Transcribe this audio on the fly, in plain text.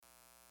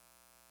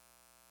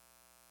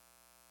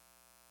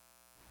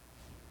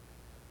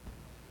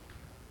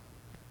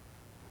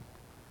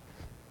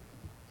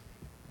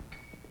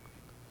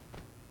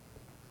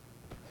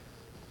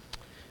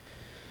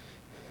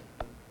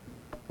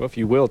Well, if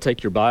you will,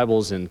 take your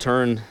Bibles and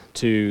turn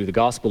to the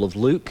Gospel of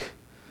Luke,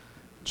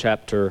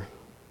 chapter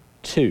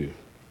 2.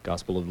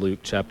 Gospel of Luke,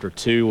 chapter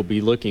 2. We'll be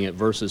looking at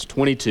verses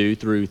 22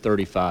 through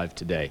 35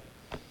 today.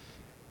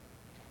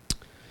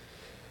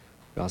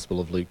 Gospel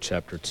of Luke,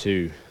 chapter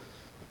 2.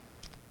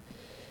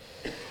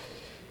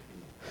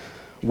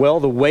 Well,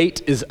 the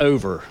wait is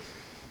over.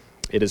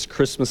 It is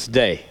Christmas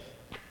Day.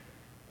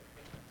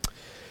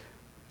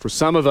 For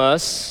some of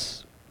us,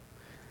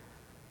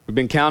 we've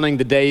been counting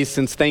the days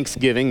since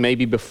Thanksgiving,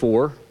 maybe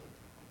before.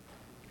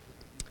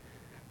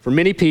 For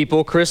many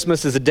people,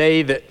 Christmas is a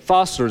day that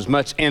fosters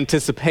much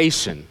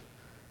anticipation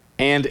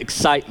and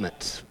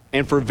excitement,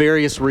 and for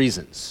various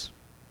reasons.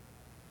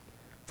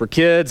 For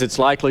kids, it's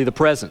likely the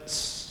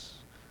presents.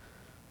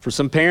 For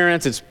some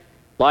parents, it's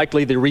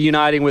likely the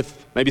reuniting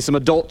with maybe some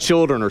adult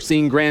children or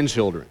seeing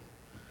grandchildren.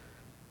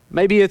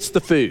 Maybe it's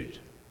the food.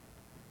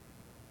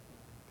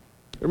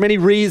 There are many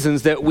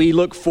reasons that we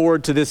look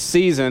forward to this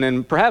season,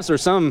 and perhaps there are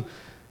some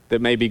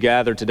that may be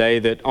gathered today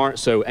that aren't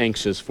so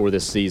anxious for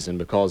this season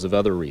because of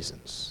other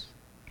reasons.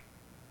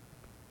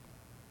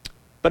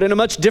 But in a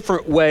much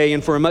different way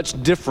and for a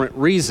much different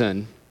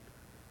reason,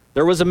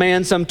 there was a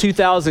man some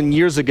 2,000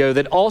 years ago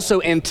that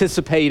also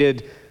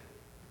anticipated,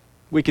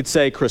 we could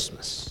say,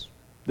 Christmas.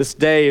 This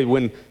day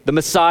when the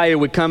Messiah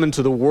would come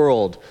into the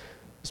world.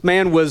 This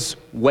man was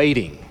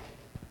waiting.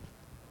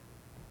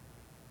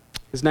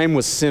 His name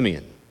was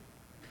Simeon.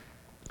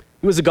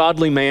 He was a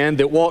godly man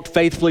that walked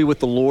faithfully with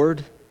the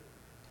Lord.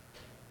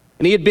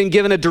 And he had been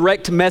given a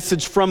direct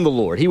message from the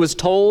Lord. He was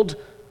told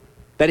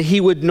that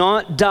he would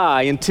not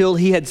die until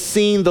he had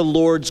seen the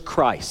Lord's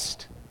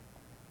Christ.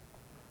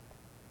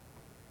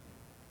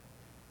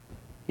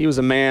 He was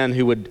a man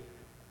who had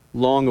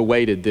long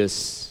awaited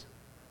this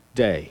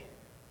day.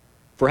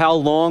 For how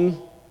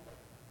long?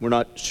 We're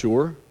not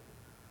sure.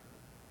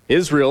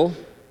 Israel,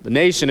 the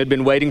nation, had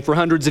been waiting for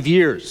hundreds of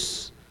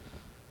years.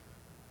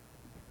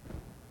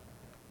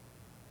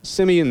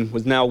 Simeon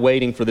was now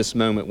waiting for this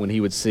moment when he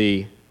would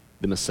see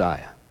the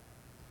Messiah.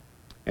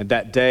 And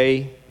that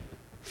day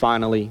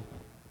finally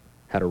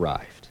had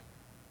arrived.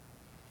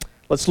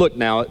 Let's look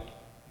now at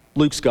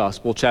Luke's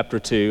Gospel, chapter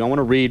 2. I want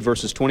to read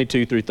verses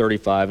 22 through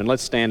 35, and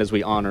let's stand as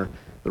we honor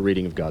the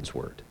reading of God's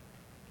Word.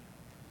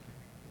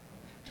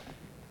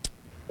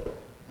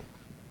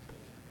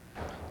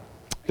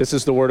 This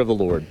is the word of the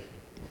Lord.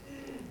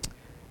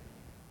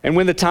 And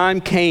when the time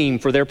came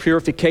for their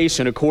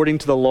purification according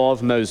to the law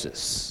of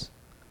Moses,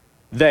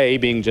 they,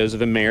 being Joseph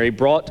and Mary,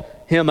 brought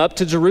him up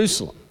to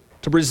Jerusalem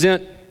to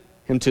present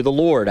him to the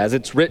Lord, as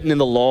it's written in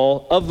the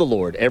law of the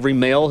Lord. Every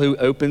male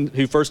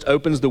who first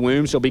opens the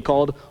womb shall be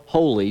called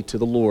holy to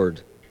the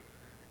Lord,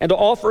 and to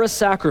offer a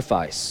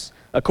sacrifice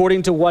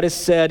according to what is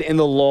said in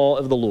the law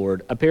of the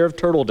Lord, a pair of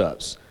turtle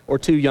doves or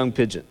 2 young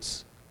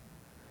pigeons.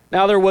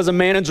 Now there was a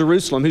man in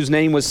Jerusalem whose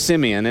name was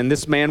Simeon, and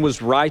this man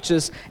was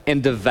righteous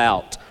and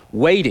devout,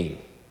 waiting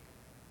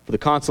for the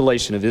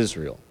consolation of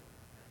Israel,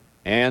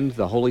 and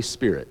the Holy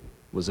Spirit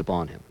was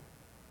upon him.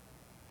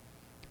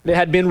 It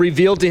had been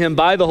revealed to him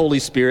by the Holy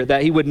Spirit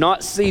that he would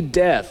not see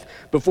death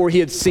before he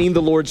had seen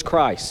the Lord's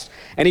Christ.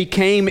 And he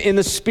came in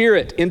the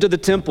Spirit into the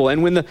temple,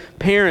 and when the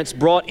parents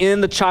brought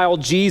in the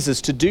child Jesus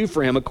to do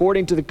for him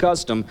according to the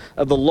custom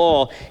of the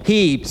law,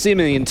 he,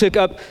 Simeon,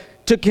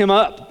 took him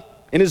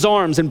up in his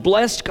arms and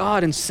blessed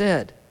God and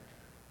said,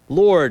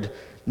 Lord,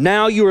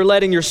 now you are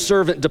letting your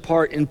servant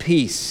depart in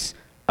peace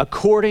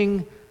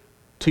according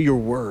to your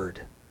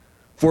word.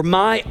 For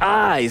my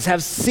eyes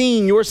have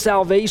seen your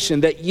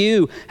salvation that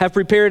you have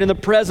prepared in the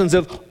presence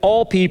of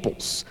all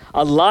peoples,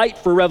 a light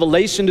for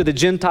revelation to the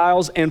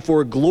Gentiles and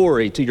for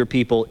glory to your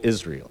people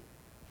Israel.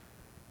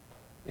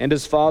 And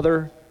his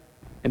father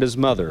and his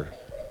mother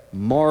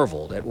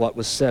marveled at what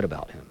was said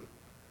about him.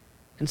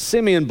 And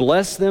Simeon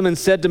blessed them and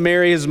said to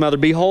Mary his mother,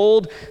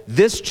 Behold,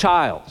 this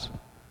child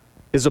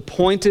is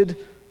appointed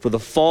for the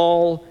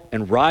fall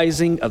and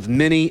rising of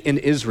many in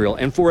Israel,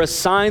 and for a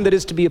sign that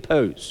is to be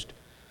opposed.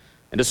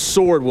 And a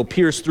sword will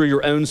pierce through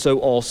your own soul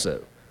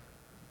also,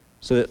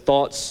 so that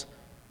thoughts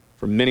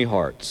from many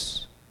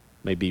hearts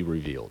may be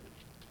revealed.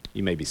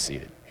 You may be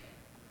seated.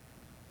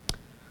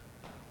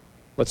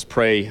 Let's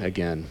pray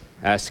again,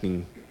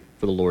 asking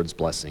for the Lord's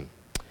blessing.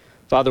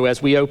 Father,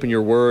 as we open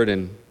your word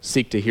and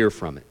seek to hear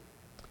from it,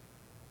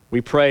 we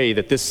pray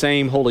that this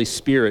same Holy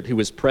Spirit who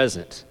was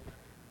present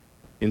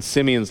in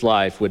Simeon's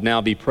life would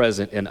now be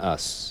present in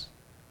us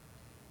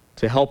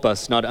to help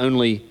us not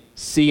only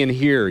see and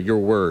hear your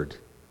word,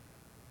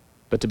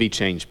 but to be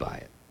changed by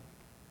it.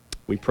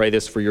 We pray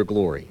this for your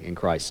glory in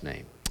Christ's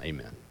name.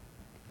 Amen.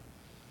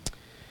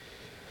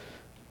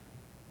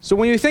 So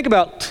when you think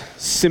about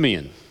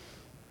Simeon,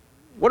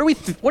 what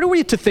are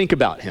we to think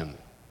about him?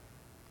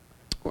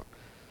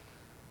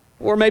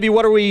 Or maybe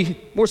what are we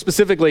more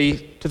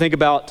specifically to think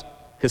about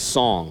his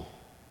song,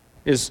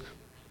 his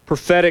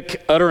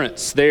prophetic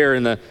utterance there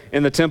in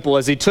the temple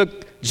as he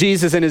took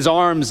Jesus in his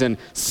arms and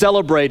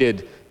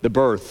celebrated the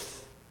birth?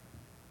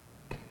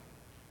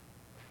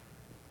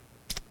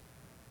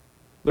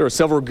 There are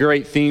several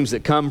great themes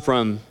that come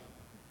from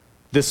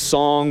This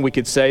song, we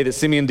could say, that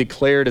Simeon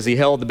declared as he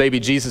held the baby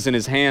Jesus in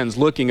his hands,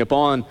 looking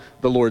upon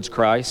the Lord's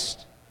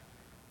Christ.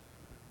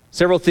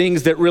 Several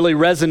things that really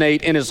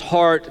resonate in his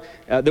heart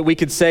that we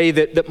could say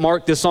that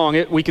mark this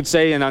song. We could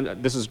say,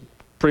 and this is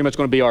pretty much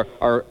going to be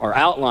our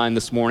outline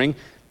this morning,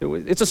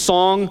 it's a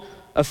song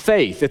of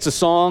faith. It's a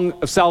song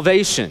of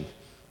salvation.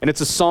 And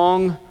it's a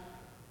song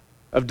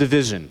of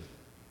division.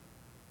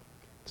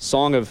 It's a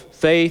song of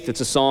faith,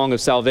 it's a song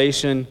of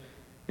salvation,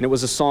 and it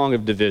was a song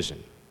of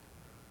division.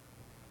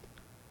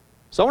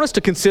 So I want us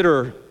to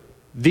consider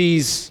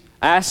these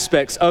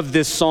aspects of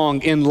this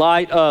song in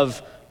light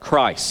of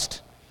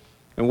Christ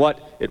and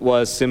what it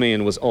was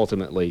Simeon was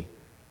ultimately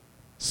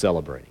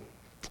celebrating.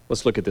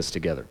 Let's look at this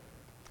together.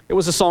 It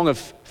was a song of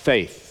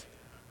faith.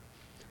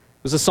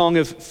 It was a song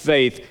of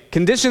faith.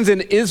 Conditions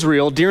in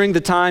Israel during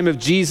the time of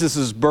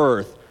Jesus'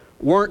 birth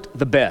weren't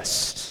the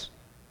best.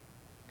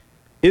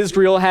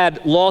 Israel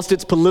had lost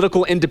its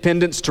political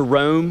independence to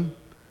Rome.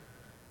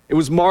 It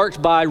was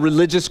marked by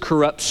religious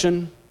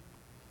corruption.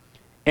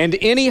 And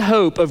any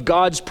hope of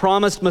God's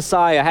promised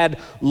Messiah had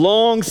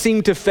long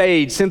seemed to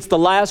fade since the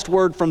last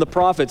word from the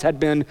prophets had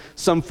been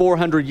some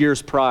 400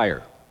 years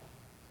prior.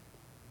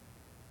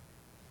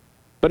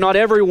 But not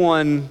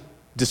everyone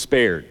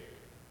despaired.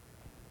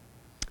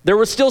 There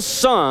were still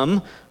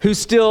some who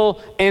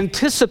still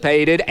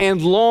anticipated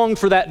and longed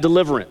for that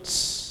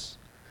deliverance.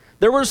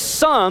 There were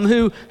some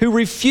who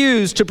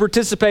refused to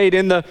participate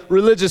in the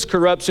religious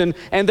corruption,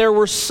 and there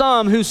were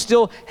some who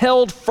still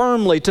held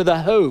firmly to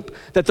the hope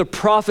that the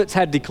prophets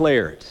had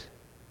declared.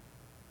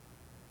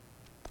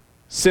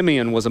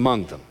 Simeon was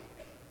among them.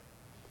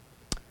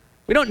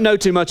 We don't know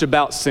too much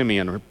about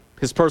Simeon or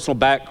his personal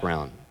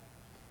background.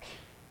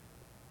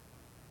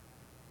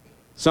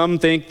 Some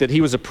think that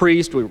he was a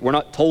priest. We're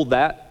not told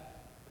that.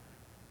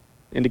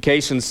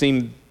 Indications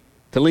seem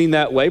to lean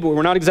that way, but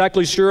we're not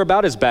exactly sure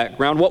about his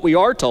background. What we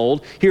are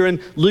told here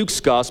in Luke's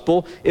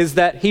gospel is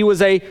that he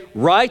was a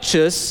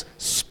righteous,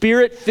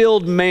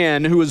 spirit-filled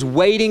man who was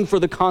waiting for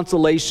the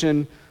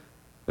consolation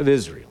of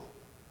Israel.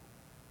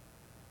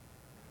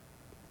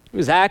 He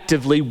was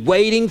actively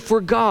waiting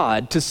for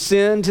God to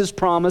send his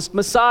promised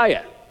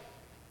Messiah.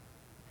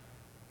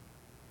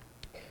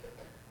 I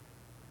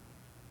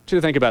want you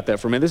to think about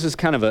that for a minute. This is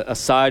kind of a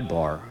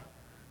sidebar.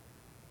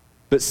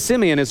 But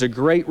Simeon is a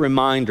great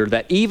reminder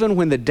that even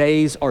when the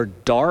days are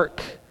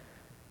dark,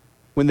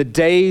 when the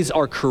days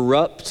are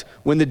corrupt,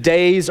 when the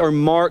days are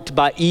marked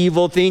by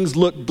evil, things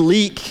look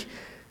bleak,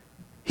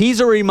 he's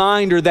a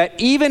reminder that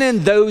even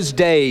in those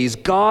days,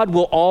 God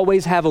will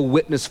always have a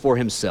witness for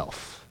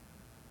himself.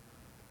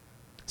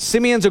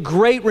 Simeon's a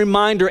great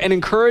reminder and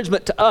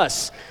encouragement to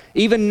us,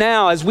 even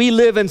now as we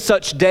live in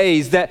such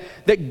days, that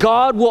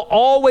God will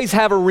always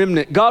have a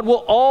remnant. God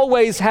will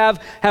always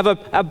have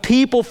a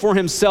people for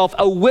himself,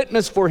 a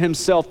witness for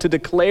himself to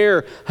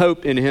declare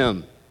hope in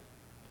him.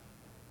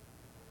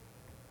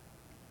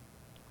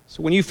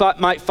 So when you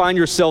might find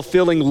yourself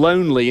feeling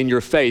lonely in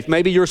your faith,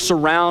 maybe you're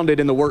surrounded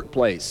in the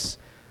workplace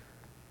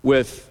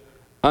with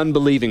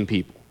unbelieving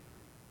people.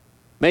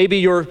 Maybe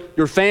your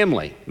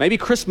family, maybe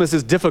Christmas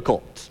is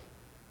difficult.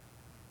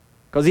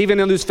 Because even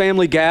in those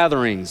family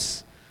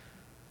gatherings,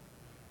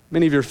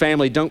 many of your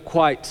family don't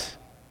quite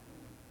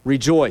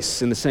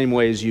rejoice in the same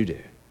way as you do.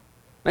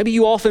 Maybe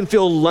you often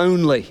feel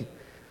lonely.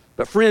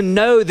 But friend,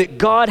 know that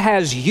God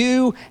has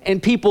you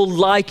and people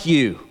like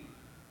you,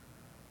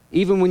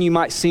 even when you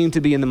might seem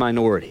to be in the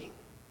minority.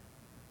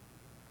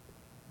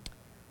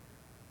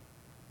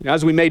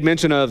 As we made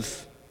mention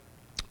of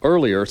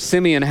earlier,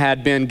 Simeon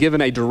had been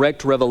given a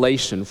direct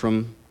revelation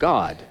from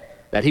God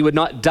that he would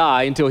not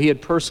die until he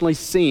had personally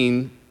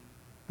seen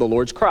the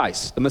Lord's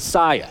Christ, the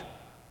Messiah.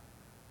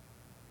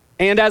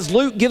 And as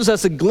Luke gives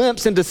us a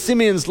glimpse into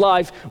Simeon's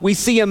life, we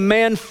see a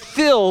man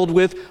filled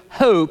with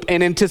hope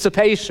and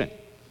anticipation.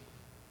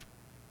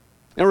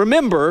 Now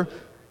remember,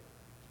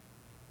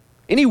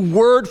 any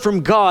word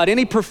from God,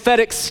 any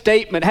prophetic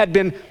statement had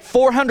been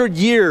 400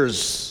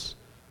 years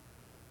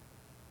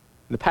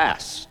in the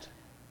past.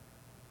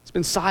 It's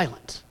been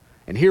silent.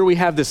 And here we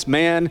have this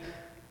man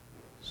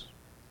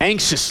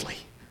anxiously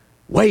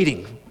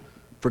waiting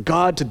for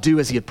God to do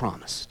as he had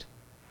promised.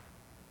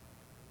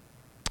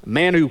 A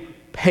man who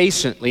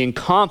patiently and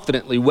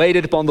confidently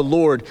waited upon the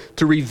Lord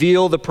to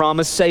reveal the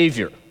promised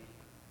Savior.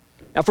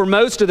 Now, for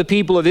most of the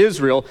people of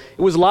Israel,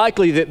 it was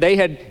likely that they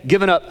had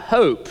given up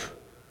hope.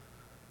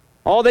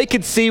 All they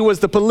could see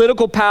was the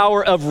political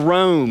power of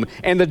Rome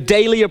and the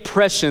daily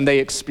oppression they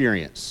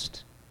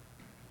experienced.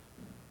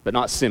 But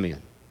not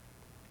Simeon.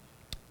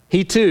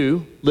 He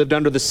too lived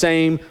under the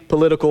same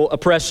political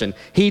oppression.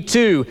 He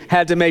too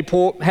had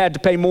to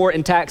pay more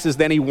in taxes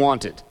than he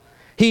wanted.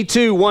 He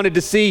too wanted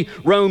to see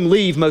Rome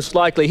leave, most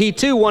likely. He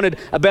too wanted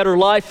a better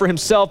life for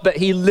himself, but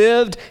he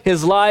lived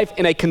his life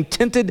in a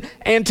contented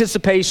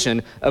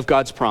anticipation of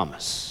God's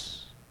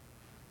promise.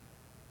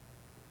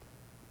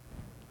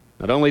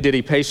 Not only did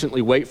he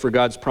patiently wait for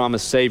God's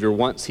promised Savior,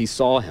 once he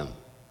saw him,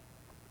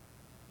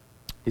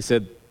 he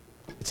said,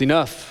 "It's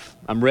enough.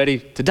 I'm ready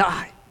to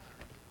die.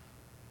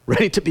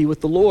 Ready to be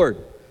with the Lord."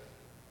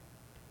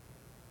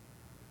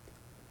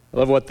 I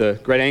love what the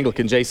great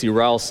Anglican J.C.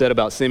 Ryle said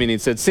about Simeon. He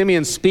said,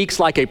 Simeon speaks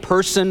like a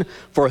person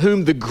for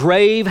whom the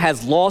grave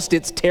has lost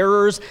its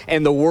terrors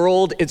and the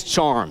world its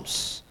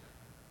charms.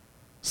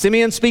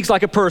 Simeon speaks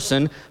like a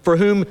person for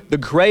whom the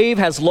grave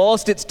has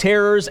lost its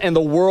terrors and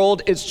the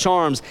world its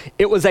charms.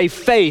 It was a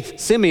faith,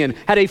 Simeon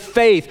had a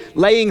faith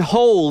laying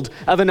hold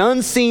of an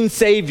unseen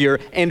Savior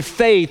and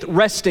faith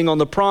resting on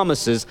the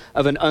promises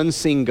of an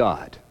unseen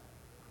God.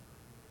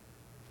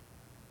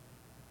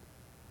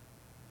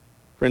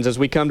 Friends, as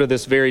we come to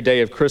this very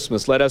day of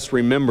Christmas, let us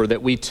remember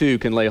that we too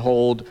can lay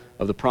hold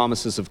of the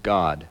promises of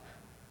God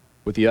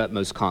with the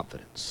utmost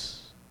confidence.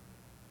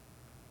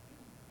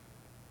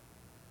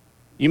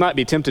 You might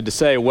be tempted to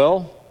say,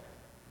 well,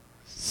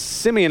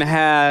 Simeon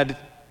had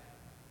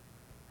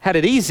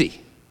it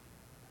easy.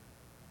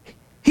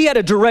 He had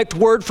a direct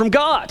word from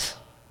God. I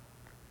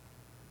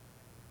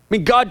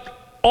mean, God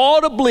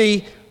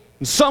audibly,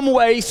 in some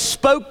way,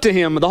 spoke to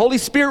him. The Holy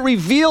Spirit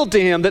revealed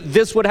to him that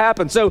this would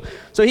happen. So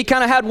he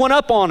kind of had one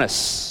up on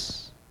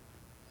us.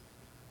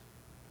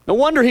 No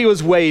wonder he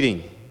was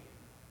waiting.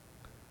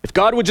 If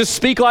God would just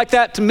speak like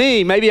that to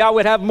me, maybe I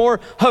would have more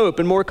hope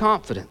and more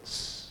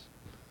confidence.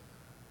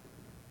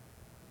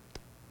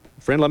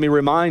 Friend, let me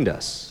remind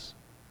us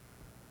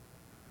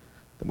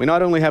that we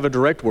not only have a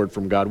direct word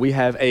from God, we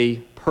have a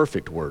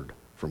perfect word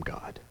from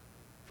God,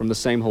 from the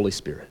same Holy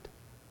Spirit.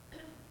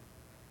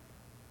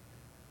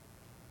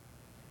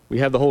 We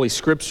have the Holy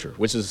Scripture,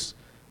 which is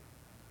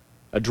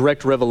a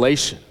direct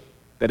revelation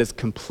that is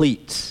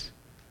complete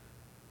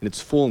in its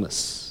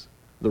fullness,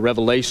 the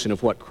revelation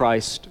of what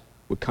Christ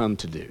would come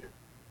to do.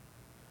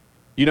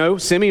 You know,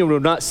 Simeon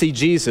would not see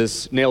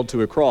Jesus nailed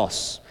to a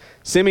cross.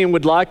 Simeon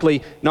would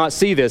likely not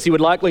see this. He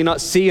would likely not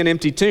see an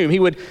empty tomb. He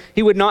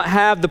would not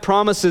have the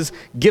promises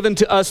given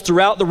to us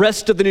throughout the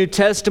rest of the New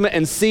Testament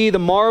and see the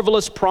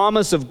marvelous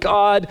promise of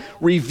God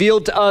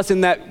revealed to us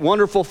in that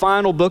wonderful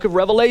final book of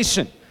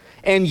Revelation.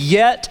 And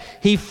yet,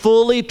 he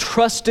fully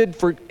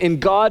trusted in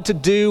God to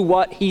do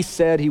what he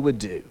said he would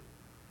do.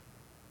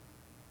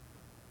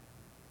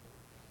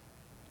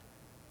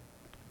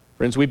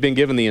 Friends, we've been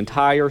given the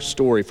entire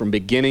story from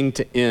beginning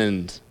to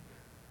end.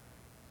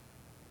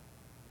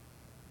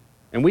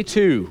 And we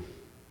too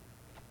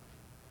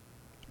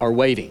are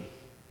waiting.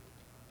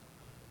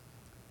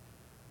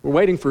 We're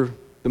waiting for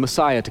the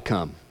Messiah to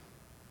come.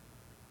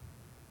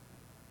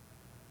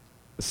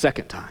 The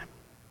second time.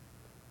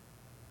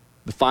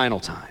 The final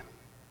time.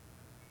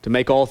 To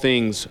make all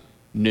things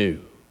new.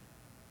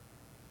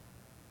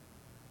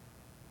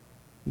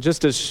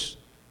 Just as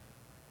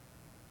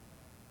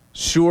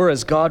sure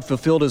as God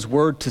fulfilled his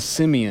word to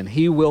Simeon,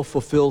 he will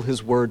fulfill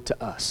his word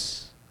to us.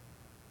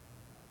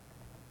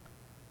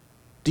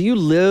 Do you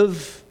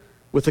live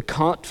with a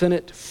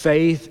confident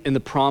faith in the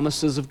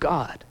promises of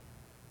God?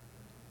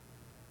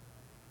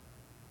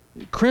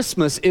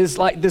 Christmas is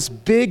like this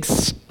big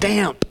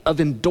stamp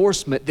of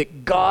endorsement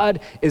that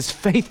God is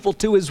faithful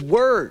to his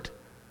word.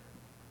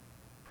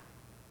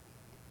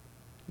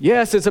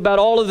 Yes, it's about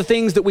all of the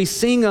things that we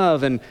sing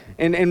of and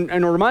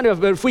are reminded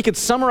of, but if we could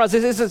summarize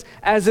this is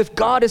as if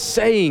God is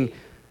saying,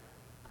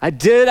 I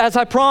did as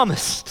I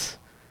promised.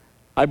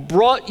 I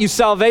brought you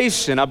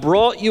salvation. I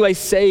brought you a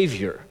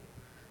Savior.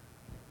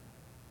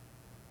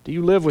 Do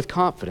you live with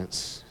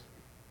confidence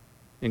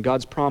in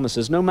God's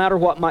promises, no matter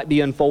what might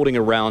be unfolding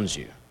around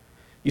you?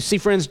 You see,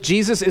 friends,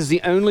 Jesus is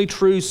the only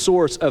true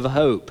source of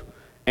hope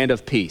and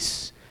of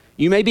peace.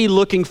 You may be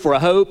looking for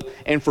hope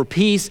and for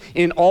peace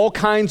in all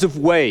kinds of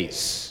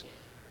ways,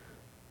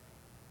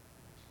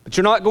 but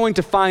you're not going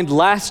to find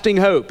lasting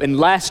hope and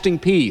lasting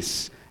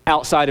peace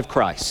outside of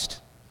Christ.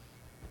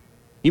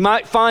 You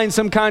might find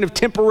some kind of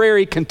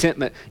temporary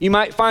contentment. You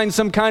might find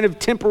some kind of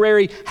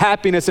temporary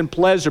happiness and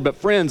pleasure. But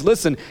friends,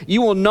 listen,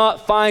 you will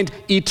not find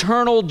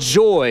eternal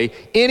joy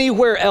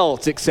anywhere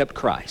else except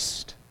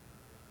Christ.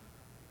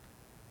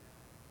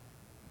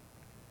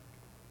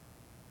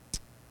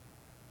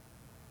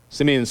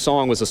 Simeon's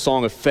song was a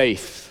song of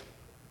faith,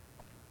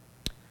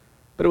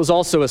 but it was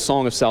also a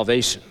song of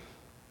salvation.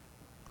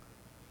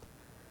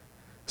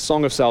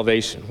 Song of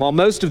salvation. While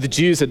most of the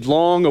Jews had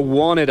long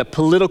wanted a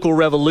political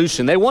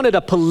revolution, they wanted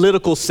a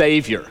political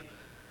savior.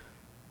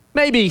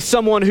 Maybe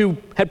someone who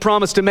had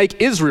promised to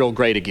make Israel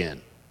great again.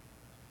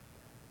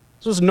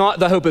 This was not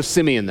the hope of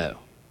Simeon, though.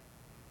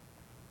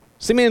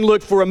 Simeon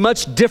looked for a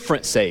much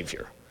different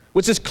savior,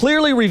 which is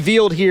clearly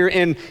revealed here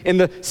in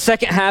the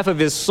second half of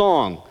his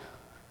song.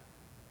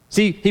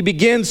 See, he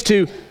begins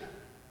to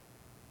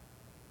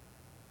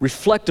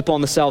reflect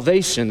upon the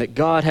salvation that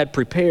God had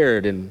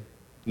prepared and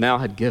now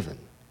had given.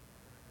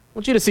 I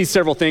want you to see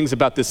several things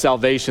about this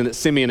salvation that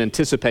Simeon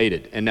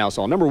anticipated and now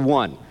saw. Number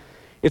one,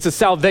 it's a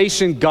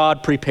salvation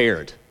God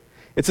prepared.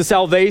 It's a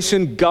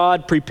salvation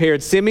God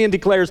prepared. Simeon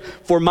declares,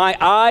 "For my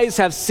eyes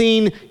have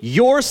seen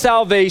your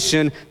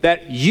salvation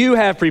that you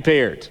have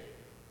prepared."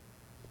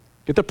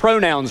 Get the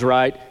pronouns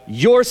right.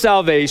 Your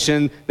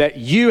salvation that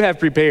you have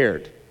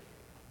prepared.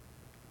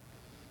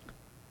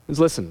 Let's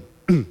listen.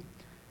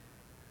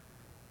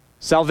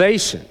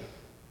 Salvation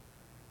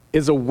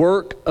is a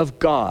work of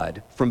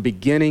God from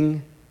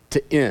beginning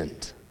to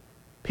end.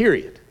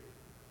 period.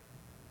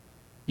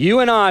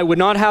 You and I would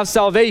not have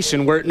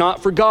salvation were it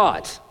not for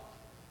God.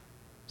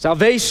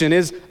 Salvation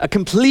is a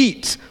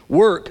complete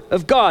work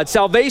of God.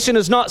 Salvation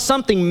is not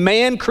something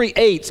man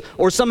creates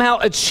or somehow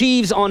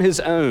achieves on his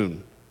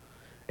own.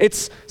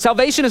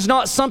 Salvation is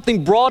not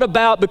something brought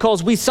about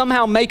because we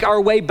somehow make our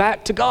way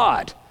back to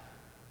God.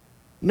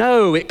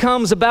 No, it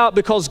comes about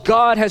because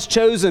God has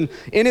chosen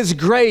in his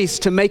grace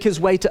to make his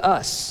way to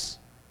us.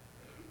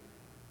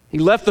 He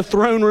left the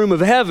throne room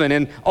of heaven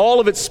and all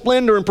of its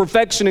splendor and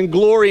perfection and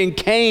glory and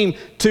came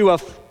to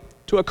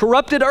a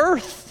corrupted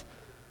earth,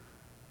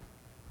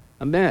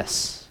 a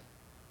mess.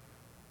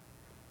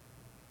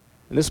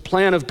 And this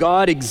plan of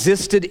God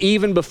existed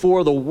even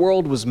before the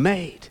world was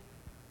made.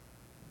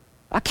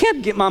 I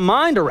can't get my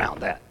mind around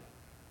that.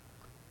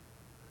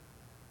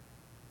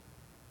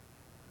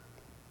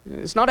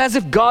 It's not as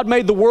if God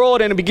made the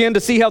world and began to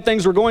see how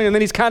things were going and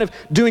then he's kind of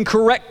doing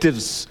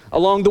correctives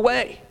along the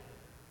way.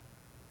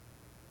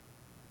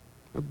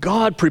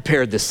 God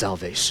prepared this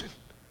salvation.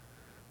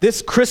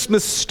 This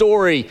Christmas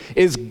story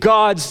is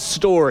God's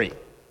story.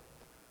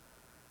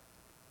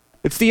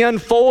 It's the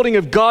unfolding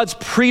of God's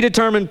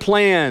predetermined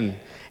plan,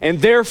 and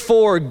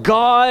therefore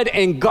God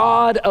and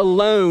God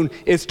alone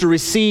is to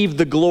receive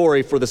the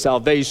glory for the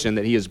salvation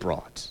that he has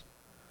brought.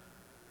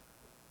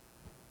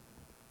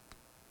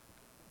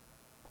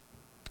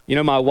 You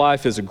know, my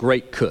wife is a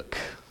great cook.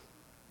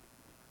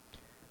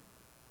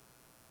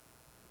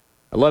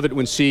 I love it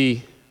when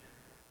she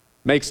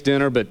makes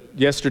dinner, but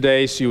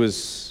yesterday she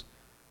was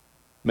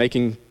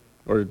making,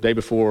 or the day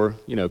before,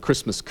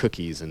 Christmas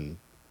cookies and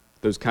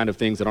those kind of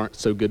things that aren't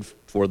so good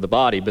for the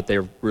body, but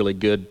they're really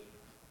good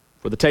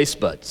for the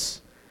taste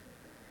buds.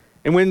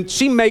 And when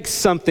she makes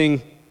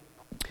something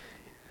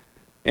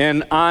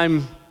and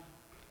I'm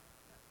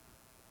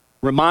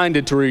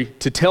reminded to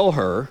tell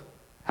her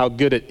how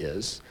good it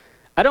is,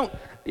 I don't,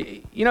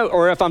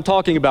 or if I'm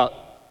talking about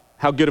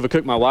how good of a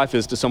cook my wife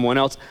is to someone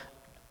else,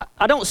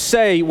 I don't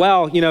say,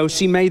 wow,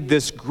 she made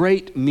this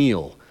great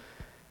meal.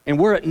 And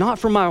were it not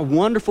for my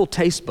wonderful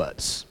taste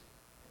buds,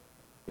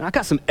 I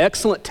got some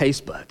excellent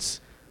taste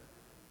buds.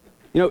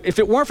 If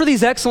it weren't for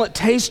these excellent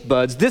taste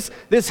buds,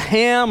 this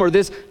ham or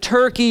this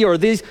turkey or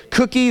these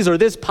cookies or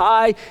this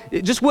pie,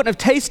 it just wouldn't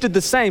have tasted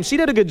the same. She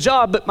did a good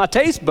job, but my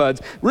taste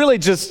buds really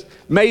just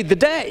made the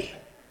day.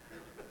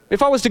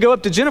 If I was to go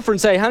up to Jennifer and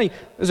say, honey,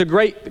 it was a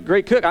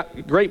great cook,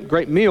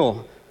 great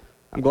meal.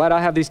 I'm glad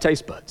I have these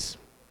taste buds.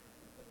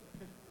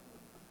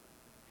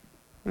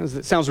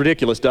 It sounds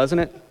ridiculous, doesn't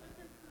it?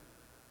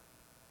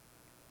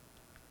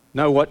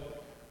 No,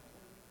 what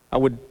I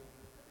would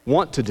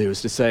want to do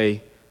is to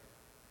say,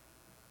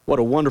 what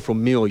a wonderful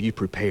meal you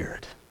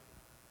prepared.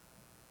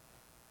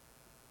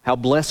 How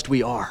blessed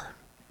we are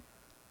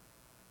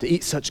to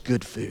eat such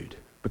good food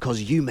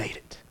because you made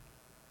it.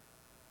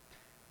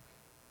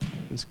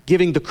 It's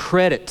giving the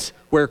credit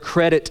where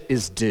credit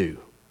is due.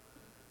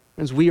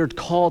 Friends, we are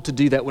called to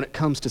do that when it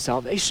comes to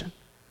salvation.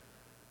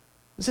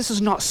 This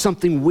is not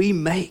something we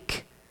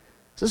make.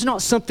 This is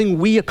not something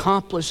we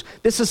accomplish.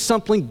 This is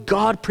something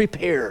God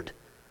prepared.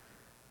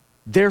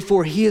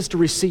 Therefore, he is to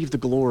receive the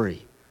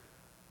glory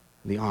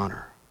and the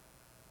honor.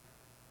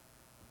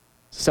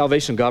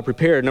 Salvation God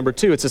prepared. Number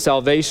two, it's a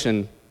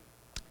salvation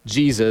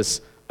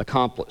Jesus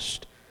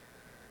accomplished.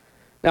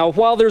 Now,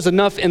 while there's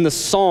enough in the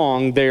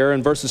song there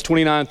in verses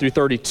 29 through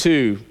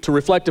 32 to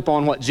reflect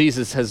upon what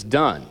Jesus has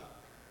done,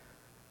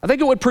 I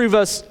think it would prove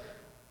us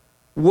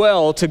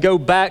well to go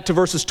back to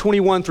verses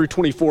 21 through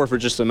 24 for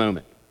just a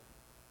moment.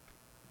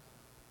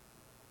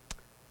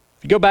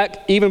 If you go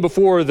back even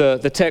before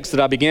the text that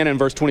I began in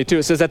verse 22,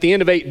 it says, at the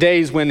end of 8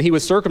 days when he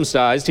was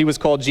circumcised, he was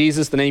called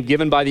Jesus, the name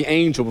given by the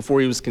angel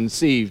before he was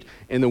conceived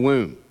in the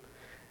womb.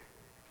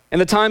 And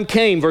the time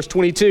came, verse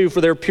 22,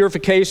 for their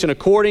purification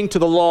according to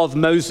the law of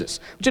Moses.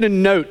 I want you to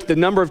note the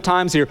number of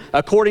times here,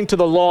 according to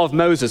the law of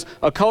Moses,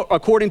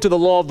 according to the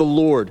law of the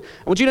Lord.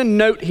 I want you to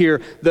note here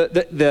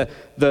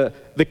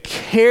the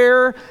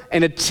care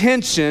and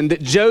attention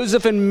that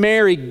Joseph and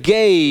Mary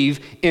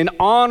gave in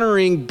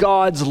honoring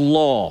God's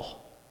law.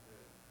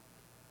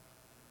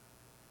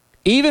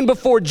 Even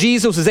before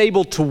Jesus was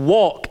able to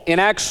walk and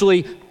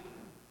actually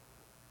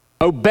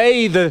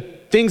obey the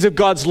things of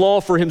God's law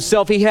for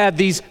himself, he had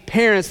these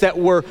parents that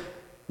were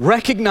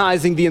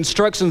recognizing the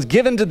instructions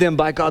given to them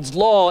by God's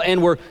law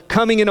and were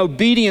coming in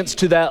obedience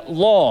to that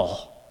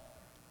law.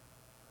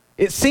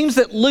 It seems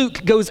that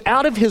Luke goes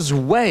out of his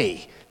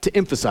way to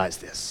emphasize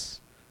this.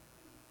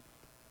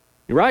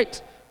 You're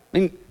right? I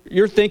mean,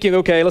 you're thinking,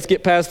 okay, let's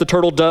get past the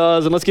turtle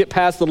doves and let's get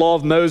past the law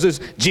of Moses.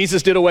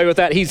 Jesus did away with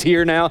that. He's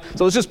here now.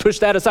 So let's just push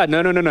that aside.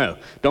 No.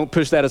 Don't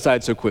push that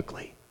aside so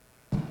quickly.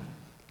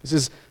 This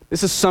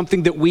is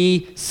something that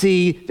we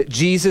see that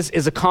Jesus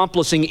is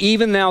accomplishing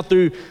even now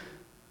through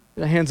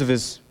the hands of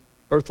his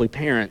earthly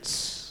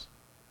parents.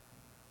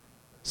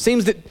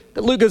 Seems that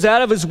Luke goes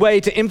out of his way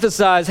to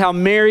emphasize how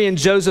Mary and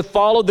Joseph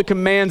followed the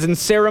commands and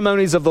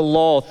ceremonies of the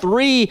law.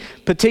 3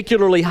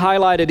 particularly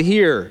highlighted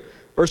here.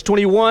 Verse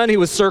 21, he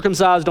was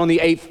circumcised on the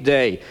 8th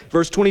day.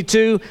 Verse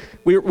 22,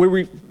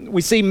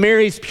 we see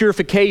Mary's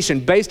purification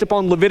based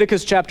upon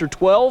Leviticus chapter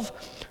 12.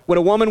 When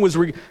a woman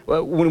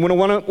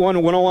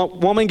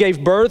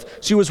gave birth,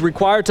 she was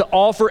required to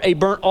offer a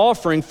burnt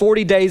offering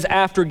 40 days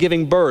after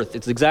giving birth.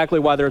 It's exactly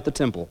why they're at the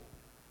temple.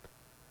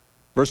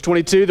 Verse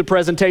 22, the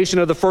presentation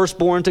of the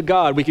firstborn to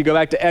God. We could go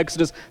back to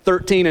Exodus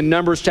 13 and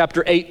Numbers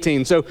chapter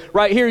 18. So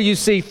right here you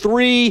see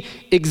 3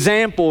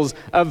 examples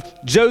of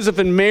Joseph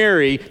and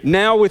Mary,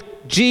 now with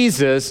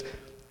Jesus,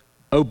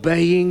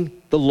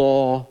 obeying the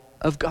law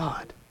of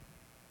God.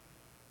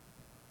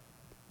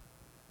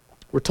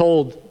 We're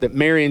told that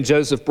Mary and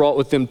Joseph brought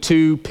with them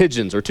 2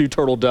 pigeons or 2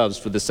 turtle doves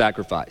for the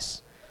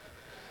sacrifice.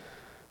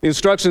 The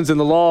instructions in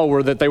the law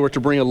were that they were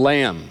to bring a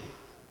lamb.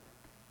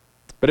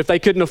 But if they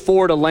couldn't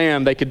afford a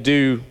lamb, they could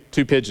do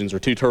 2 pigeons or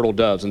 2 turtle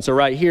doves. And so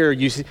right here,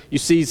 you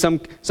see some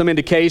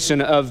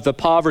indication of the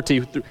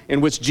poverty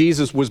in which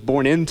Jesus was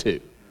born into.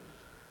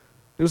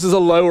 This is a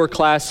lower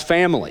class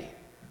family.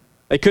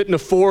 They couldn't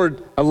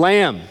afford a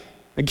lamb.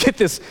 And get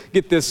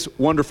this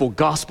wonderful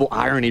gospel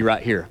irony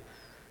right here.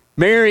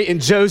 Mary and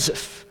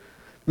Joseph,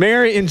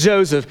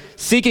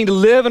 seeking to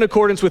live in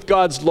accordance with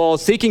God's law,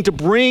 seeking to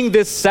bring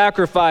this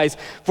sacrifice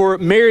for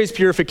Mary's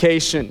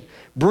purification,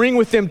 bring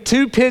with them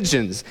 2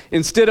 pigeons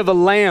instead of a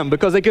lamb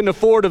because they couldn't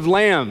afford a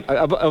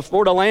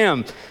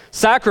lamb.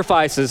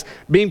 Sacrifices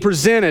being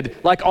presented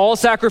like all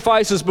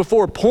sacrifices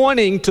before,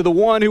 pointing to the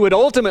one who would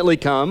ultimately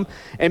come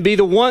and be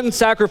the one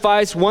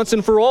sacrifice once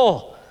and for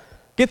all.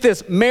 Get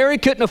this, Mary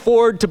couldn't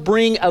afford to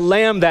bring a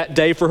lamb that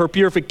day for her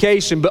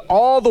purification, but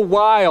all the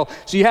while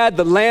she had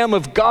the Lamb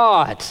of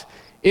God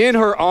in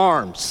her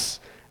arms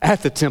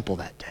at the temple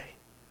that day.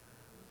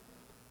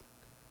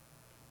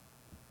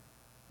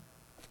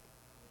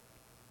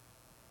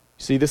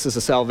 See, this is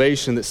a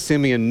salvation that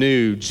Simeon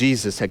knew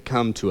Jesus had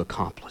come to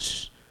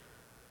accomplish.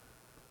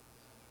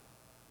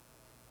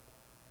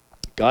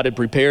 God had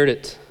prepared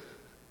it,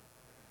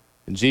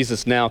 and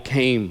Jesus now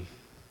came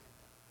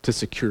to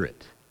secure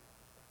it.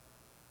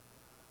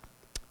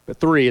 But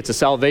 3, it's a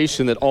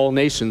salvation that all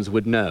nations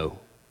would know.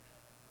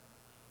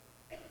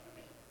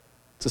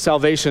 It's a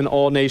salvation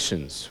all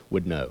nations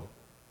would know.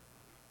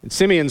 In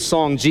Simeon's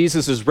song,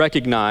 Jesus is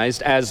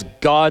recognized as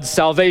God's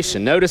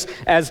salvation. Notice,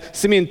 as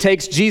Simeon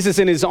takes Jesus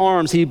in his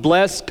arms, he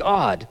blessed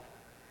God.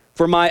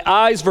 For my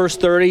eyes, verse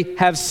 30,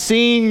 have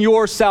seen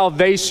your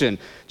salvation.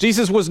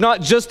 Jesus was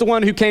not just the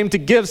one who came to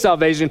give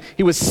salvation,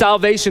 he was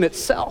salvation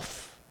itself.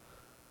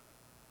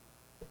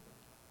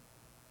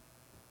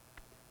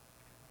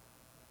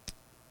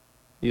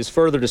 He is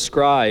further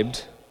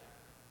described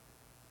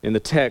in the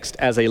text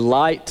as a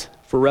light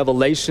for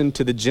revelation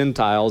to the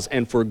Gentiles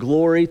and for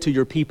glory to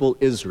your people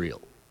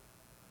Israel.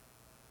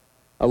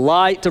 A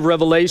light of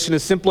revelation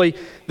is simply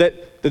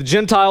that the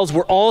Gentiles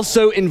were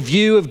also in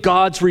view of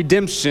God's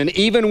redemption,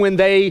 even when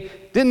they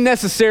didn't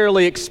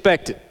necessarily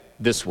expect it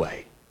this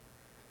way.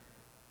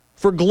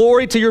 For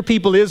glory to your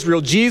people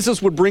Israel,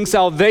 Jesus would bring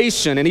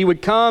salvation, and he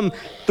would come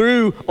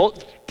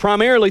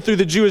primarily through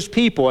the Jewish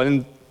people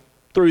and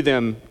through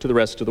them to the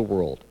rest of the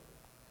world.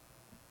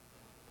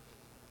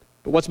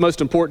 But what's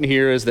most important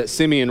here is that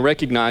Simeon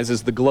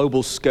recognizes the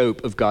global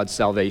scope of God's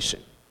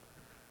salvation.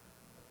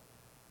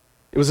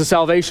 It was a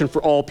salvation for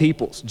all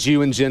peoples,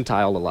 Jew and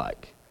Gentile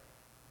alike.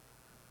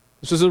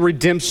 This was a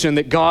redemption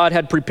that God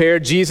had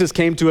prepared, Jesus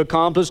came to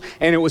accomplish,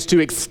 and it was to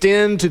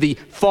extend to the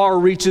far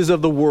reaches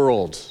of the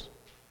world.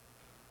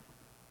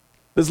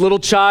 This little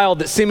child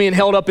that Simeon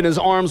held up in his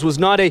arms was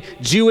not a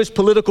Jewish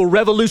political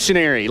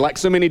revolutionary like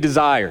so many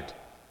desired.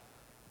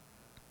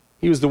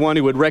 He was the one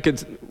who would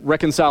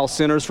reconcile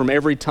sinners from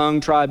every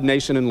tongue, tribe,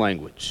 nation, and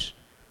language.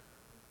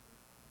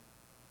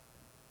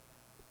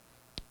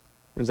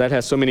 Friends, that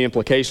has so many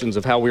implications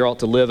of how we ought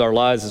to live our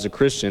lives as a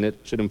Christian. It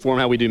should inform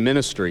how we do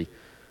ministry.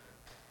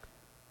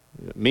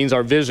 It means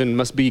our vision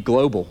must be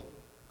global.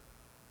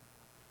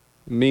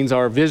 It means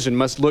our vision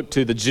must look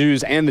to the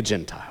Jews and the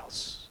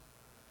Gentiles.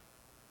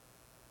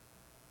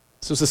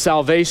 This was a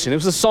salvation. It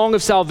was a song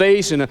of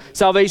salvation, a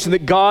salvation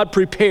that God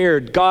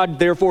prepared. God,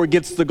 therefore,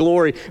 gets the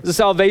glory. It was a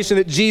salvation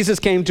that Jesus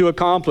came to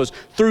accomplish.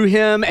 Through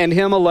him and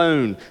him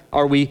alone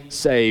are we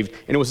saved.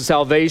 And it was a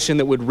salvation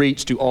that would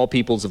reach to all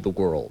peoples of the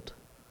world.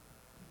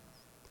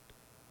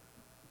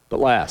 But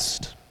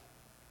last,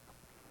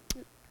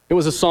 it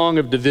was a song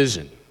of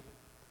division.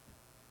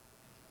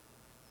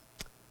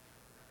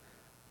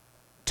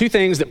 2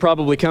 things that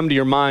probably come to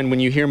your mind when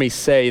you hear me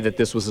say that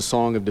this was a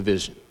song of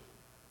division.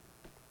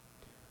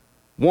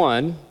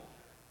 1,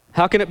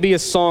 how can it be a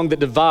song that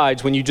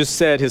divides when you just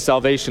said his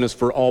salvation is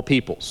for all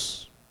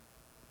peoples?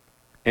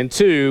 And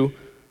 2,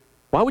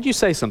 why would you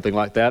say something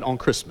like that on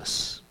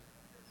Christmas?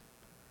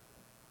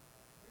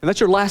 And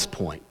that's your last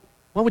point.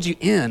 Why would you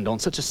end on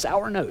such a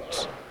sour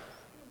note?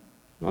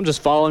 I'm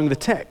just following the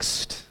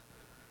text.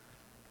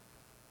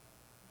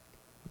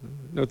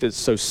 Note that it's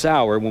so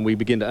sour when we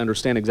begin to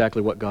understand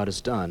exactly what God has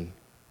done.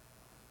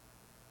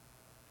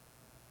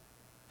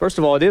 First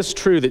of all, it is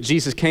true that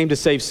Jesus came to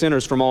save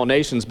sinners from all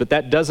nations, but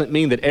that doesn't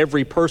mean that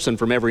every person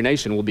from every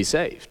nation will be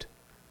saved.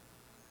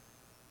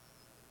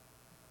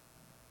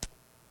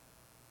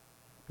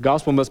 The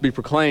gospel must be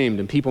proclaimed,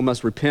 and people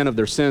must repent of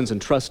their sins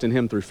and trust in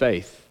him through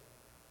faith.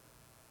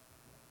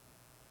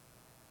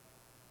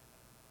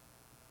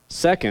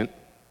 Second,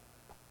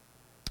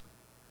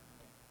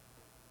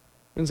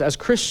 as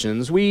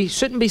Christians, we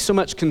shouldn't be so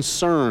much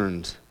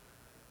concerned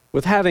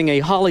with having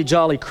a holly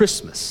jolly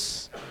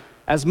Christmas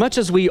as much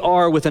as we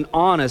are with an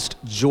honest,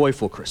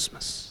 joyful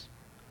Christmas.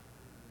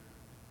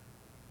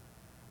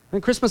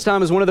 And Christmas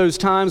time is one of those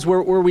times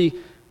where we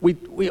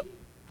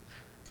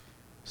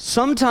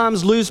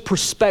sometimes lose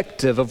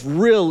perspective of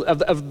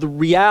the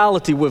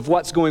reality of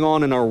what's going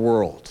on in our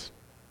world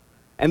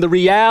and the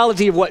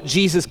reality of what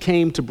Jesus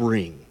came to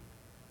bring.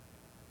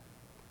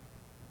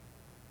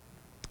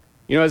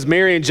 You know, as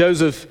Mary and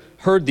Joseph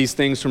heard these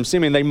things from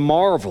Simeon, they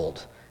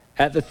marveled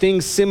at the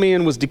things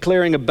Simeon was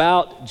declaring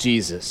about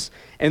Jesus.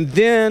 And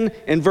then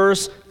in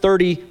verse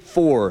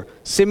 34,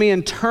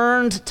 Simeon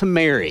turned to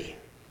Mary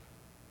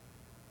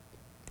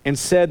and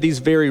said these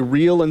very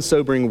real and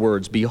sobering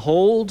words,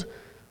 "Behold,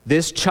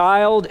 this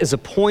child is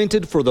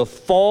appointed for the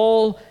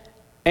fall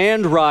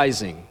and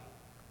rising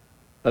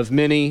of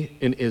many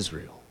in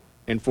Israel,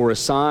 and for a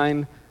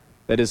sign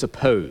that is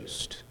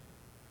opposed.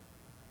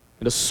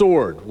 And a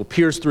sword will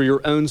pierce through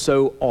your own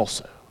soul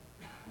also,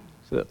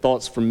 so that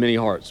thoughts from many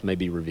hearts may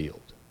be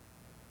revealed."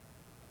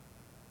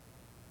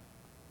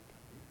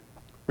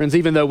 Friends,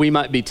 even though we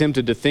might be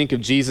tempted to think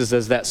of Jesus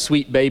as that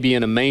sweet baby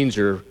in a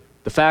manger,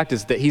 the fact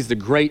is that he's the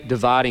great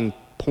dividing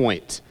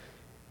point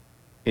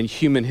in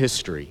human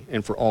history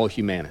and for all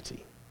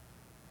humanity.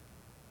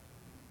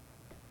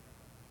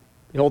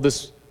 Behold,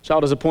 this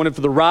child is appointed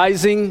for the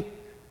rising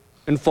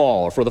and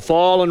fall, or for the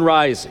fall and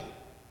rising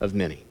of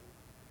many.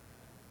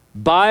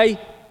 By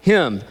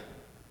him,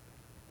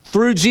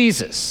 through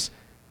Jesus,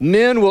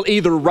 men will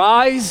either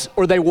rise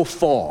or they will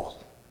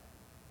fall.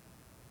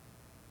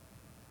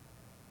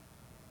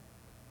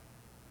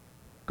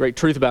 Great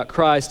truth about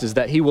Christ is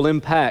that he will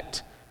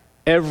impact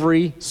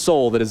every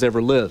soul that has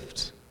ever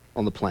lived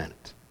on the planet.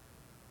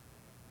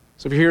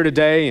 So if you're here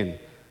today and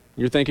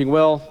you're thinking,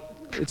 well,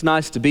 it's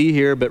nice to be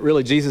here, but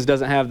really Jesus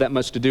doesn't have that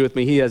much to do with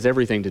me, he has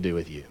everything to do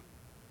with you.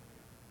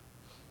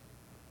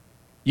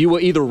 You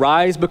will either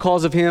rise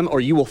because of him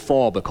or you will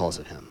fall because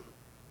of him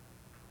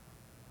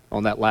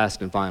on that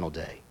last and final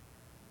day.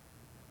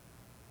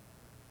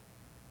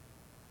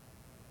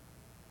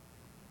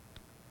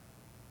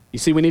 You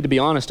see, we need to be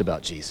honest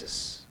about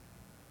Jesus.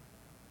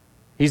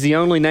 He's the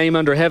only name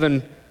under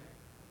heaven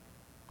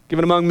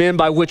given among men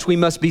by which we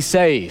must be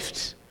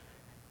saved.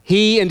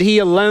 He and he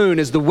alone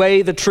is the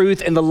way, the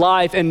truth, and the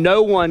life, and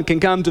no one can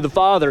come to the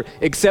Father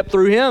except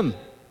through him.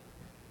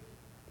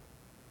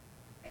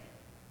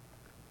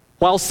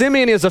 While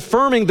Simeon is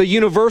affirming the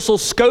universal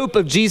scope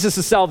of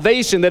Jesus'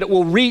 salvation, that it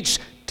will reach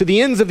to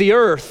the ends of the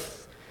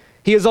earth,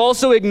 he is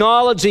also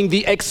acknowledging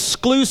the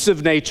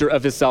exclusive nature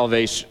of his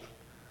salvation.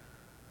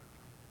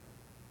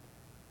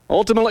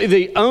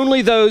 Ultimately,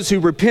 only those who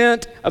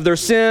repent of their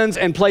sins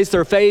and place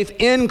their faith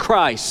in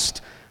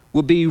Christ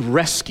will be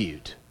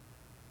rescued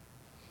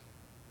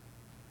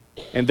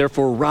and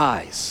therefore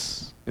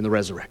rise in the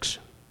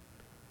resurrection.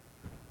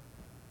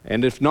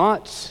 And if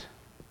not,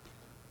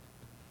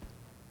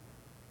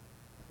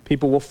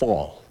 people will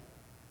fall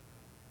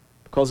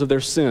because of their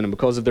sin and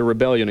because of their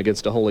rebellion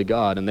against a holy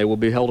God, and they will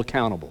be held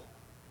accountable.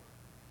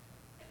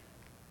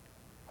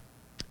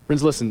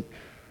 Friends, listen,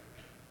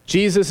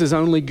 Jesus is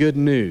only good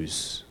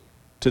news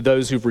to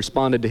those who've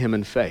responded to him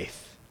in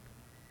faith.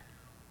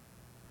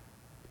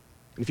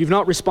 If you've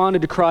not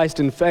responded to Christ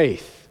in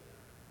faith,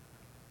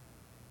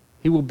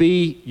 he will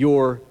be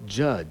your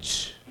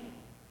judge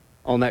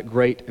on that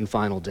great and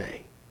final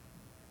day.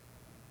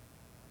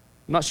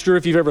 I'm not sure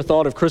if you've ever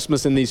thought of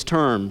Christmas in these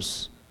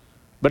terms,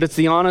 but it's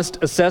the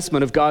honest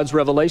assessment of God's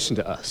revelation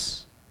to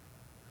us.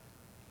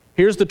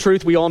 Here's the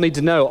truth we all need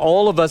to know.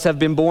 All of us have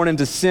been born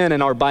into sin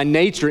and are by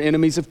nature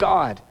enemies of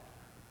God.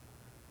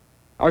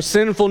 Our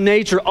sinful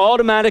nature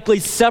automatically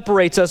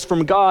separates us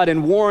from God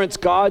and warrants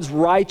God's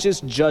righteous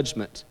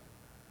judgment.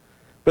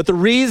 But the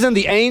reason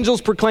the angels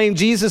proclaim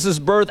Jesus'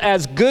 birth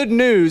as good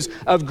news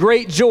of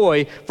great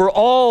joy for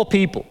all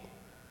people,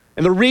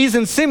 and the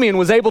reason Simeon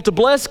was able to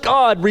bless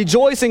God,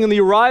 rejoicing in the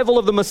arrival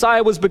of the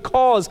Messiah, was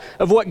because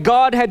of what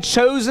God had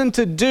chosen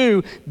to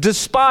do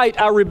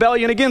despite our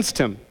rebellion against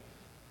him.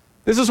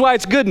 This is why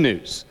it's good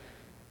news.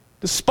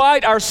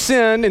 Despite our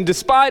sin and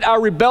despite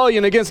our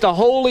rebellion against a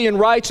holy and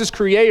righteous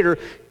Creator,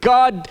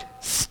 God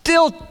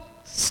still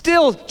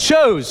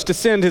chose to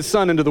send his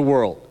Son into the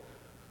world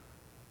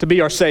to be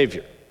our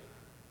Savior.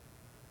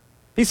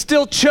 He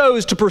still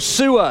chose to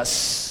pursue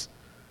us.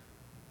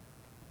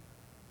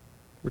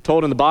 We're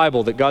told in the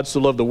Bible that God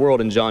so loved the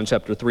world in John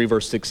chapter 3,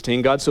 verse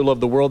 16. God so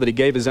loved the world that he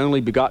gave his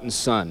only begotten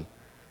Son,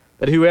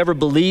 that whoever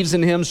believes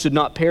in him should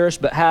not perish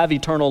but have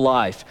eternal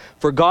life.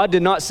 For God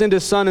did not send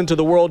his Son into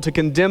the world to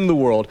condemn the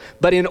world,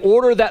 but in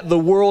order that the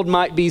world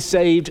might be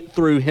saved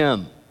through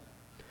him.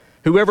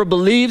 Whoever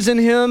believes in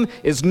him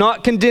is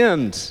not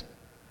condemned,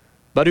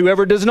 but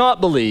whoever does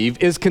not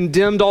believe is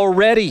condemned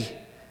already,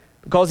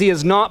 because he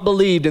has not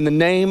believed in the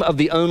name of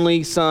the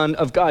only Son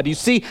of God. You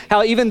see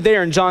how even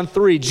there in John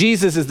 3,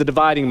 Jesus is the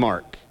dividing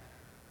mark.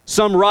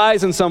 Some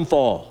rise and some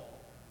fall.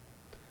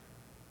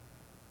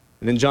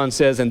 And then John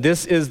says, and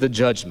this is the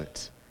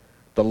judgment.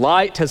 The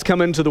light has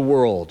come into the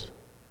world,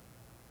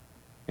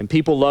 and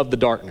people love the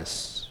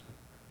darkness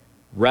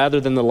rather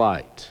than the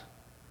light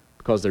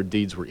because their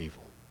deeds were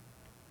evil.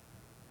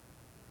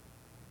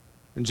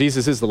 And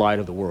Jesus is the light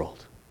of the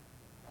world.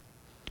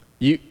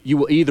 You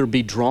will either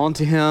be drawn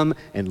to him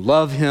and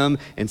love him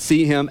and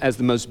see him as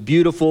the most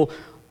beautiful,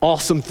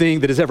 awesome thing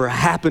that has ever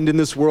happened in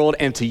this world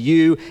and to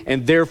you,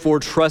 and therefore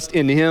trust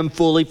in him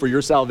fully for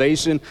your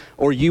salvation,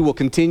 or you will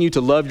continue to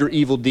love your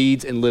evil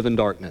deeds and live in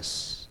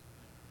darkness.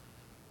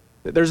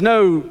 There's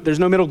no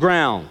middle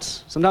ground.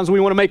 Sometimes we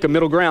want to make a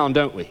middle ground,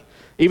 don't we?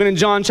 Even in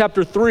John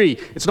chapter 3,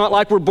 it's not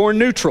like we're born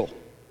neutral.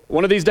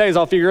 One of these days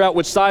I'll figure out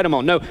which side I'm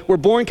on. No, we're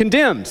born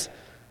condemned.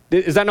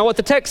 Is that not what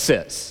the text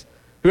says?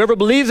 Whoever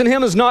believes in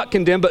him is not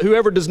condemned, but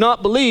whoever does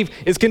not believe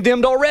is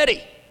condemned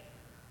already.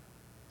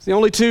 It's the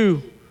only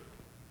two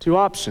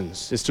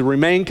options, is to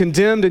remain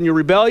condemned in your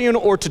rebellion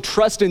or to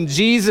trust in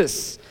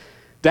Jesus,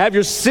 to have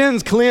your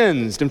sins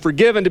cleansed and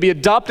forgiven, to be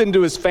adopted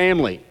into his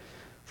family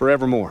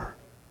forevermore.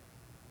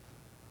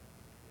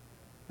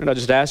 And I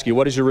just ask you,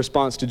 what is your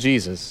response to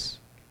Jesus?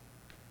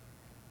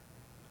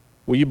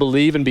 Will you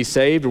believe and be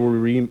saved, or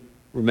will you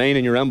remain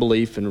in your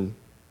unbelief and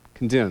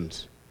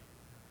condemned?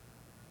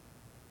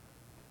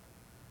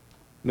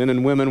 Men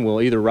and women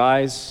will either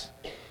rise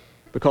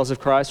because of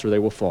Christ or they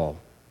will fall.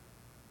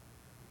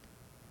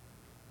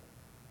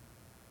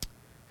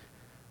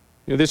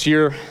 You know, this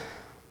year,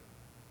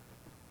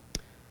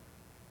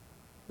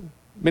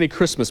 many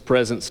Christmas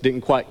presents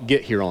didn't quite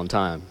get here on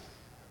time.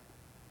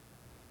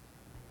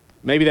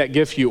 Maybe that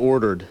gift you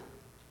ordered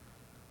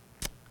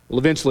will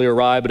eventually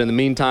arrive, but in the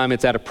meantime,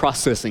 it's at a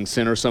processing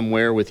center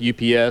somewhere with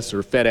UPS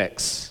or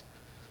FedEx,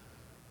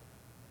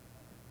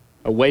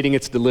 awaiting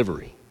its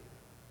delivery.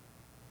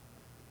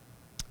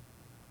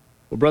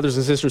 Well, brothers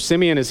and sisters,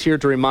 Simeon is here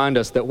to remind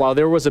us that while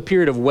there was a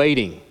period of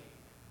waiting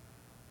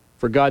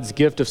for God's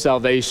gift of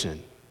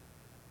salvation,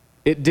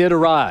 it did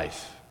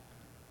arrive,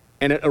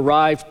 and it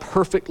arrived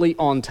perfectly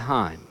on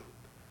time.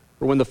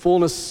 For when the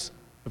fullness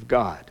of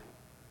God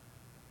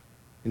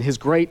and his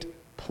great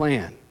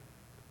plan,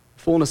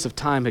 fullness of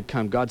time had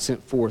come, God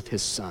sent forth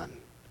his Son.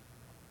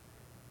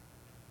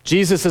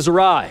 Jesus has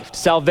arrived.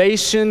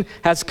 Salvation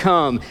has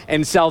come,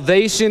 and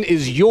salvation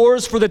is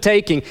yours for the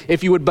taking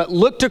if you would but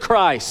look to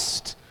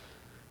Christ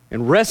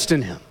and rest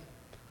in him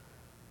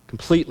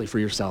completely for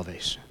your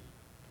salvation.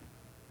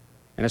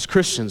 And as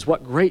Christians,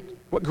 what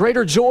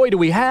greater joy do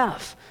we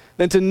have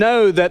than to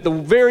know that the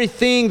very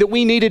thing that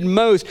we needed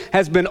most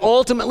has been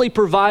ultimately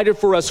provided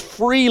for us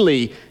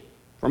freely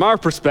from our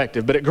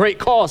perspective, but at great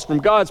cost from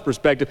God's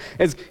perspective,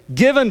 has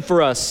given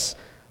for us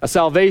a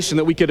salvation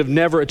that we could have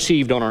never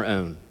achieved on our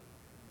own.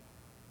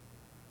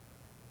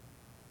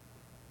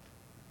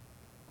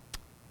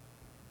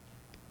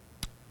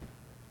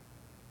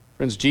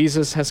 Friends,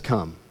 Jesus has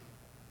come,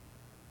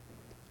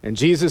 and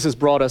Jesus has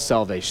brought us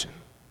salvation.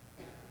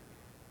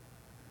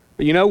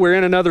 But you know, we're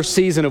in another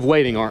season of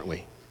waiting, aren't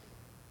we?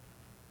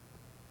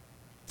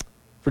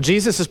 For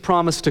Jesus has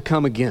promised to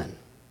come again.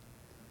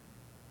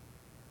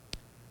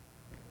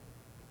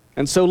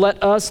 And so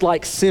let us,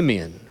 like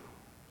Simeon,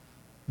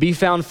 be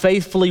found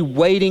faithfully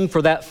waiting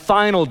for that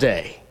final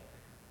day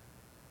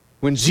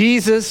when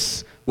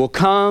Jesus will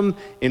come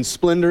in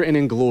splendor and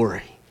in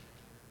glory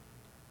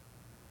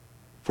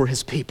for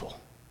his people.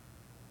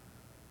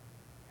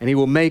 And he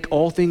will make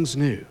all things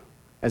new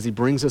as he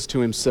brings us to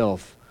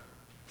himself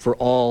for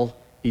all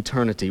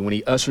eternity, when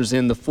he ushers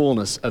in the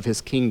fullness of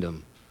his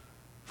kingdom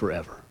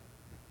forever.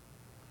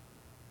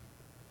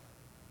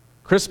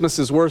 Christmas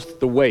is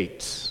worth the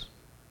wait.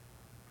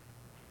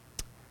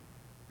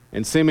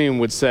 And Simeon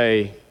would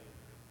say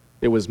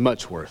it was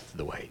much worth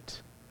the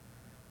wait.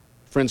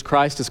 Friends,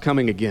 Christ is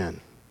coming again,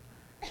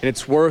 and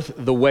it's worth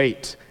the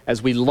wait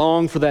as we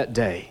long for that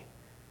day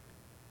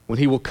when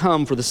he will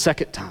come for the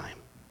second time.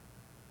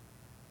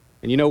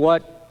 And you know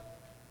what?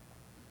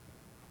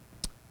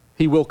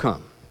 He will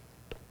come.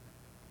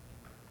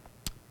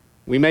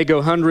 We may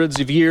go hundreds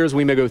of years,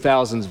 we may go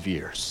thousands of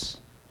years.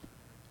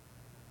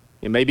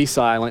 It may be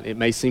silent, it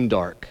may seem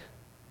dark.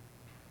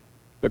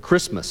 But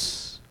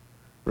Christmas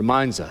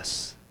reminds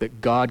us that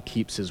God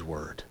keeps his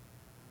word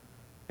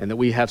and that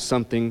we have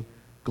something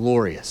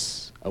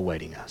glorious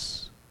awaiting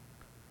us.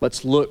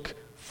 Let's look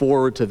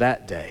forward to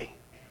that day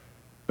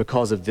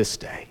because of this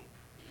day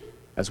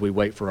as we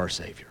wait for our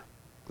Savior.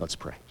 Let's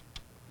pray.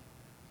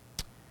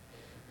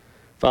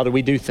 Father,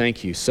 we do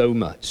thank you so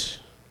much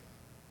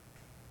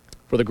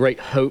for the great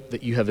hope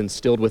that you have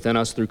instilled within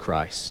us through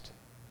Christ.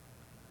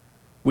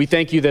 We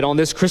thank you that on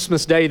this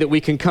Christmas day that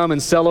we can come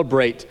and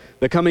celebrate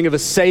the coming of a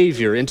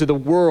Savior into the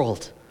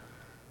world,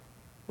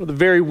 or the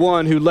very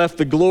one who left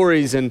the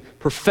glories and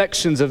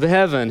perfections of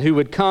heaven, who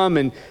would come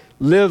and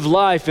live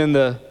life in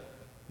the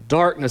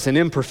darkness and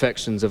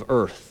imperfections of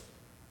earth,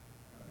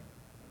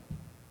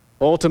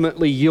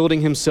 ultimately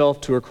yielding himself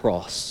to a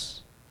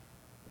cross,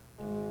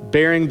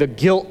 bearing the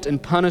guilt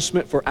and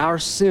punishment for our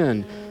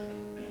sin,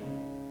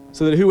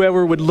 so that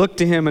whoever would look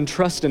to him and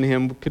trust in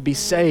him could be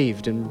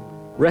saved and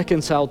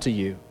reconciled to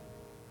you.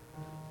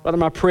 Father,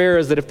 my prayer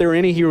is that if there are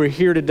any who are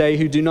here today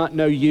who do not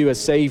know you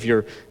as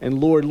Savior and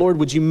Lord,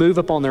 would you move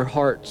upon their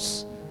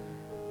hearts?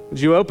 Would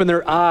you open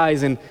their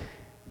eyes and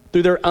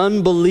through their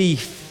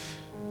unbelief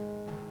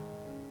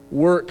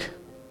work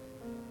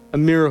a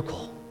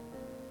miracle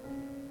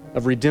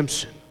of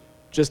redemption,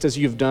 just as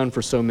you've done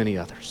for so many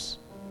others.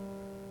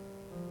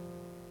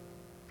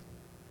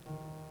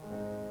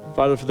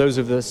 Father, for those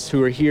of us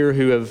who are here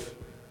who have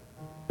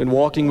been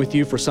walking with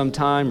you for some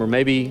time, or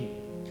maybe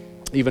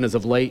even as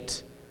of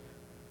late,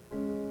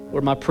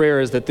 Lord, my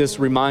prayer is that this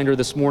reminder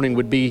this morning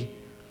would be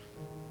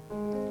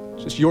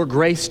just your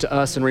grace to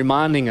us in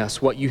reminding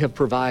us what you have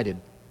provided,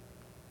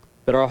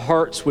 that our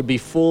hearts would be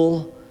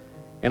full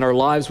and our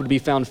lives would be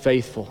found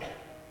faithful.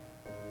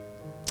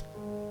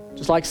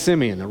 Just like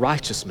Simeon, a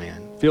righteous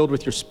man, filled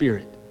with your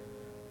Spirit,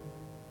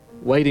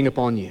 waiting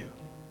upon you.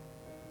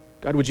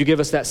 God, would you give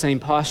us that same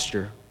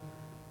posture?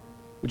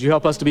 Would you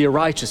help us to be a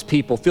righteous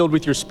people, filled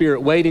with your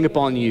Spirit, waiting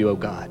upon you, O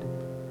God?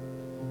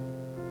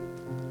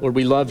 Lord,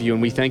 we love you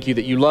and we thank you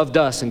that you loved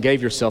us and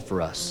gave yourself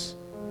for us.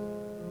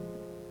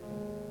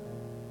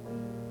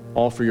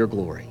 All for your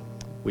glory.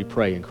 We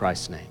pray in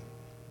Christ's name.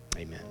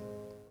 Amen.